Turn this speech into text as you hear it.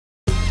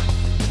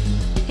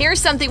Here's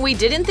something we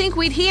didn't think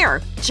we'd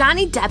hear.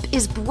 Johnny Depp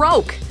is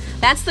broke.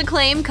 That's the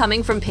claim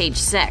coming from Page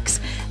 6.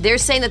 They're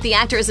saying that the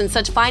actor is in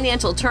such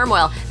financial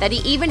turmoil that he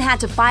even had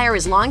to fire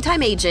his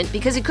longtime agent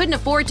because he couldn't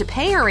afford to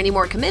pay her any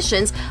more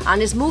commissions on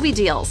his movie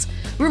deals.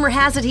 Rumor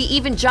has it he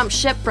even jumped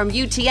ship from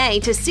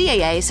UTA to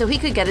CAA so he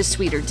could get a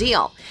sweeter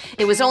deal.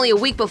 It was only a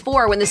week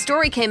before when the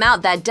story came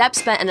out that Depp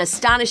spent an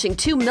astonishing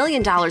 $2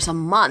 million a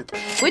month,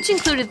 which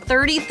included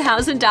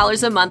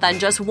 $30,000 a month on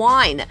just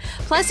wine.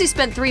 Plus, he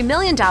spent $3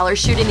 million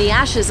shooting the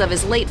ashes of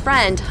his late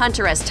friend,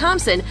 Hunter S.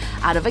 Thompson,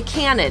 out of a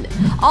cannon.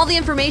 All the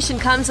information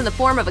comes in the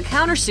form of a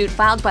countersuit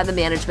filed by the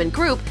management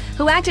group,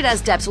 who acted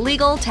as Depp's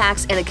legal,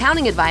 tax, and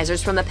accounting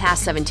advisors from the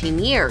past 17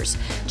 years.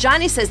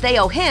 Johnny says they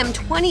owe him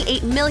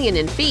 $28 million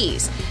in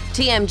fees.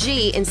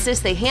 TMG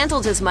insists they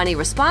handled his money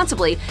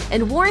responsibly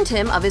and warned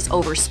him of his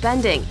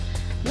overspending.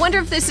 Wonder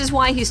if this is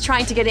why he's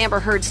trying to get Amber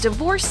Heard's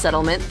divorce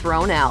settlement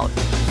thrown out.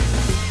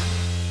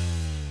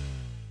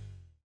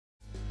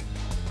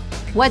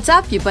 What's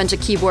up, you bunch of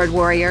keyboard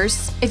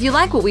warriors? If you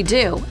like what we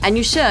do, and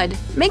you should,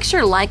 make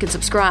sure to like and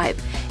subscribe.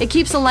 It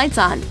keeps the lights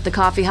on, the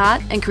coffee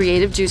hot, and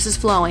creative juices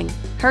flowing.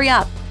 Hurry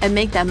up and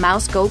make that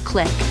mouse go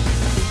click.